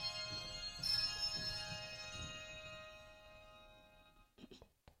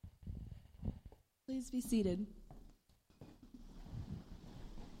Please be seated.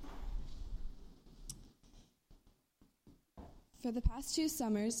 For the past 2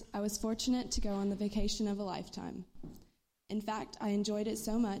 summers, I was fortunate to go on the vacation of a lifetime. In fact, I enjoyed it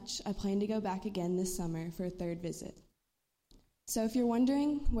so much, I plan to go back again this summer for a 3rd visit. So if you're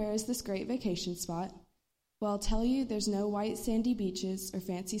wondering, where is this great vacation spot? Well, I'll tell you, there's no white sandy beaches or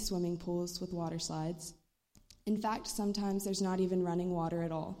fancy swimming pools with water slides. In fact, sometimes there's not even running water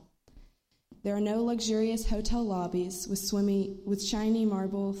at all. There are no luxurious hotel lobbies with shiny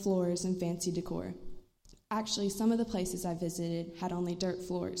marble floors and fancy decor. Actually, some of the places I visited had only dirt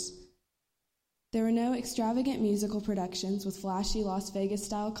floors. There were no extravagant musical productions with flashy Las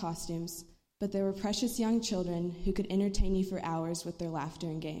Vegas-style costumes, but there were precious young children who could entertain you for hours with their laughter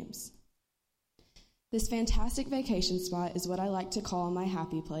and games. This fantastic vacation spot is what I like to call my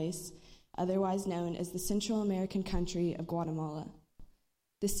happy place, otherwise known as the Central American country of Guatemala.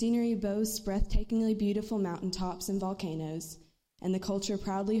 The scenery boasts breathtakingly beautiful mountaintops and volcanoes, and the culture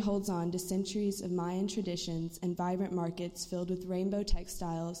proudly holds on to centuries of Mayan traditions and vibrant markets filled with rainbow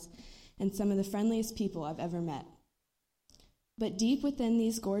textiles and some of the friendliest people I've ever met. But deep within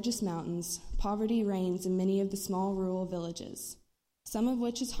these gorgeous mountains, poverty reigns in many of the small rural villages, some of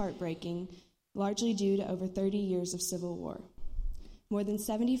which is heartbreaking, largely due to over 30 years of civil war. More than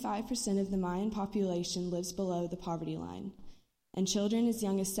 75% of the Mayan population lives below the poverty line, and children as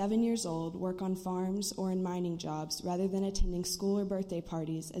young as 7 years old work on farms or in mining jobs rather than attending school or birthday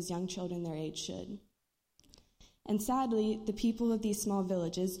parties as young children their age should. And sadly, the people of these small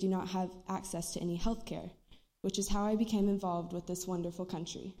villages do not have access to any health care, which is how I became involved with this wonderful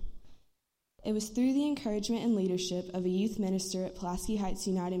country. It was through the encouragement and leadership of a youth minister at Pulaski Heights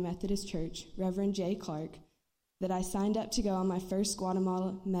United Methodist Church, Reverend Jay Clark, that I signed up to go on my first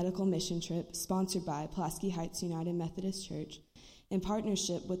Guatemala medical mission trip sponsored by Pulaski Heights United Methodist Church in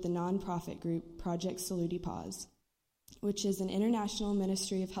partnership with the nonprofit group Project Saluti Paz, which is an international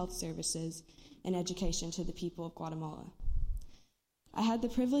ministry of health services and education to the people of Guatemala. I had the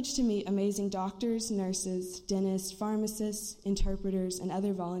privilege to meet amazing doctors, nurses, dentists, pharmacists, interpreters, and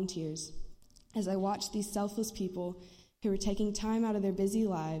other volunteers as I watched these selfless people who were taking time out of their busy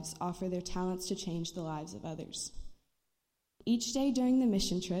lives offer their talents to change the lives of others. Each day during the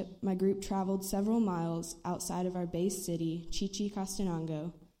mission trip, my group traveled several miles outside of our base city,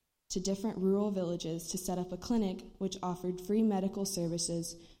 Chichicastenango, to different rural villages to set up a clinic which offered free medical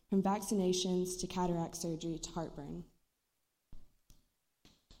services from vaccinations to cataract surgery to heartburn.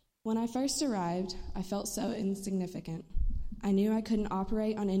 When I first arrived, I felt so insignificant. I knew I couldn't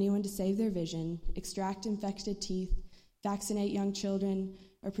operate on anyone to save their vision, extract infected teeth, vaccinate young children,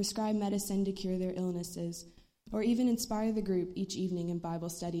 or prescribe medicine to cure their illnesses, or even inspire the group each evening in Bible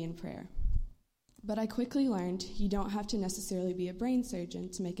study and prayer. But I quickly learned you don't have to necessarily be a brain surgeon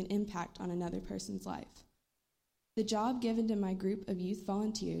to make an impact on another person's life. The job given to my group of youth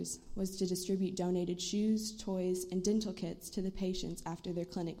volunteers was to distribute donated shoes, toys, and dental kits to the patients after their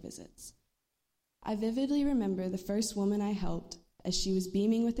clinic visits. I vividly remember the first woman I helped as she was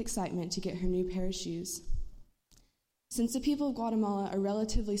beaming with excitement to get her new pair of shoes. Since the people of Guatemala are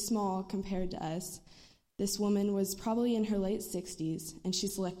relatively small compared to us, this woman was probably in her late 60s, and she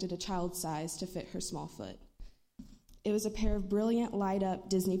selected a child size to fit her small foot. It was a pair of brilliant, light-up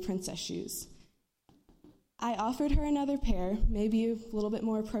Disney princess shoes. I offered her another pair, maybe a little bit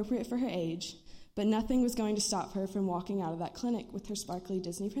more appropriate for her age, but nothing was going to stop her from walking out of that clinic with her sparkly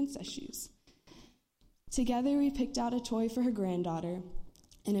Disney princess shoes. Together, we picked out a toy for her granddaughter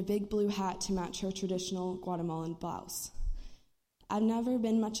and a big blue hat to match her traditional Guatemalan blouse. I've never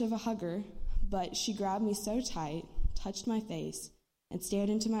been much of a hugger, but she grabbed me so tight, touched my face, and stared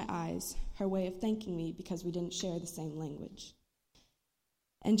into my eyes, her way of thanking me because we didn't share the same language.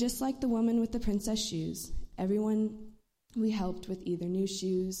 And just like the woman with the princess shoes, everyone we helped with either new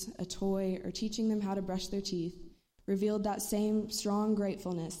shoes, a toy, or teaching them how to brush their teeth revealed that same strong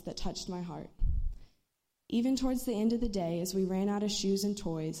gratefulness that touched my heart. Even towards the end of the day, as we ran out of shoes and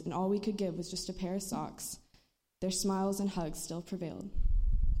toys and all we could give was just a pair of socks, their smiles and hugs still prevailed.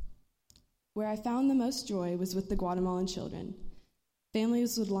 Where I found the most joy was with the Guatemalan children.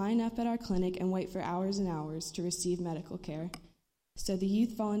 Families would line up at our clinic and wait for hours and hours to receive medical care, so the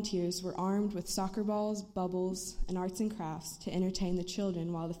youth volunteers were armed with soccer balls, bubbles, and arts and crafts to entertain the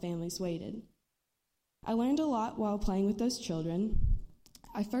children while the families waited. I learned a lot while playing with those children.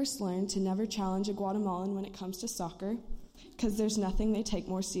 I first learned to never challenge a Guatemalan when it comes to soccer, because there's nothing they take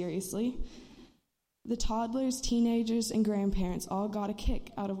more seriously. The toddlers, teenagers, and grandparents all got a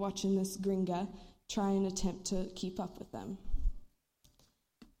kick out of watching this gringa try and attempt to keep up with them.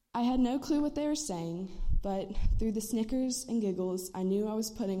 I had no clue what they were saying, but through the snickers and giggles, I knew I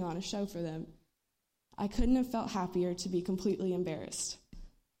was putting on a show for them. I couldn't have felt happier to be completely embarrassed.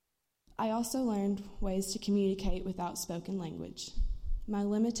 I also learned ways to communicate without spoken language. My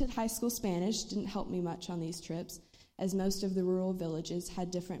limited high school Spanish didn't help me much on these trips, as most of the rural villages had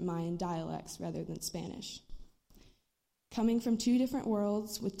different Mayan dialects rather than Spanish. Coming from two different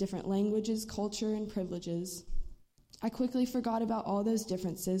worlds with different languages, culture, and privileges, I quickly forgot about all those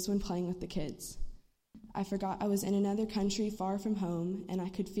differences when playing with the kids. I forgot I was in another country far from home, and I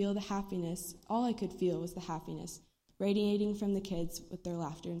could feel the happiness. All I could feel was the happiness radiating from the kids with their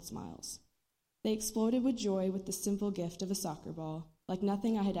laughter and smiles. They exploded with joy with the simple gift of a soccer ball, like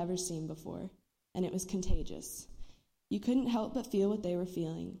nothing I had ever seen before, and it was contagious. You couldn't help but feel what they were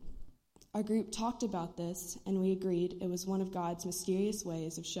feeling. Our group talked about this, and we agreed it was one of God's mysterious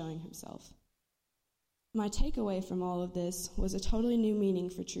ways of showing himself. My takeaway from all of this was a totally new meaning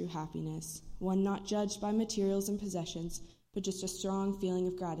for true happiness, one not judged by materials and possessions, but just a strong feeling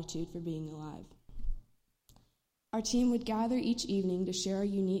of gratitude for being alive. Our team would gather each evening to share our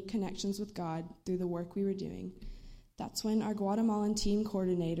unique connections with God through the work we were doing. That's when our Guatemalan team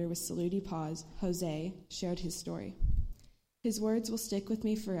coordinator with Saluti Paz, Jose, shared his story. His words will stick with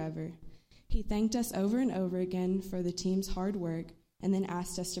me forever. He thanked us over and over again for the team's hard work and then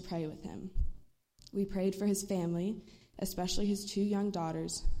asked us to pray with him. We prayed for his family, especially his two young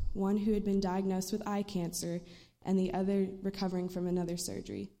daughters, one who had been diagnosed with eye cancer and the other recovering from another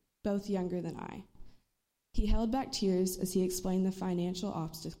surgery, both younger than I. He held back tears as he explained the financial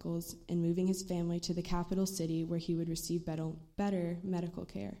obstacles in moving his family to the capital city where he would receive better medical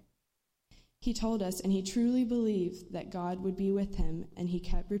care. He told us, and he truly believed that God would be with him, and he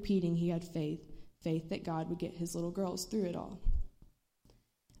kept repeating he had faith that God would get his little girls through it all.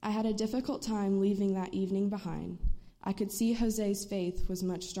 I had a difficult time leaving that evening behind. I could see Jose's faith was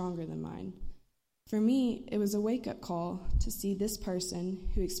much stronger than mine. For me, it was a wake-up call to see this person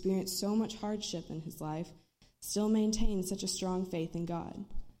who experienced so much hardship in his life still maintain such a strong faith in God,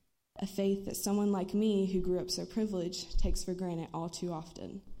 a faith that someone like me who grew up so privileged takes for granted all too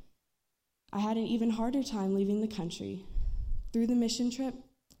often. I had an even harder time leaving the country. Through the mission trip,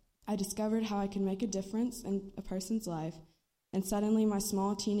 I discovered how I can make a difference in a person's life, and suddenly my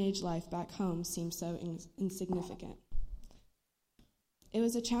small teenage life back home seemed so insignificant. It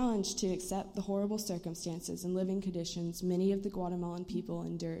was a challenge to accept the horrible circumstances and living conditions many of the Guatemalan people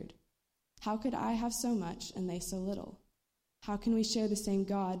endured. How could I have so much and they so little? How can we share the same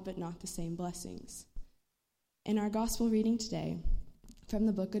God but not the same blessings? In our gospel reading today, from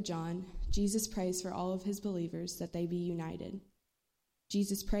the book of John, Jesus prays for all of his believers that they be united.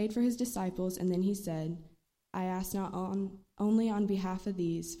 Jesus prayed for his disciples, and then he said, I ask not only on behalf of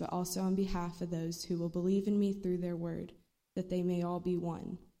these, but also on behalf of those who will believe in me through their word, that they may all be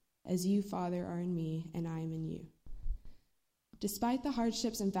one, as you, Father, are in me and I am in you. Despite the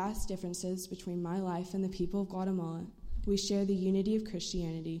hardships and vast differences between my life and the people of Guatemala, we share the unity of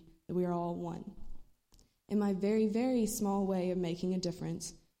Christianity, that we are all one. In my very, very small way of making a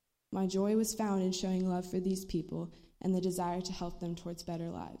difference, my joy was found in showing love for these people and the desire to help them towards better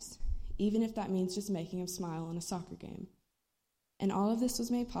lives, even if that means just making them smile in a soccer game. And all of this was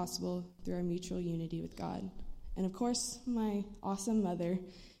made possible through our mutual unity with God. And of course, my awesome mother,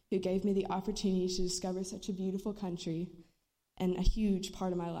 who gave me the opportunity to discover such a beautiful country and a huge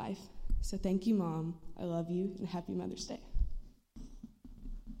part of my life. So thank you, Mom. I love you, and happy Mother's Day.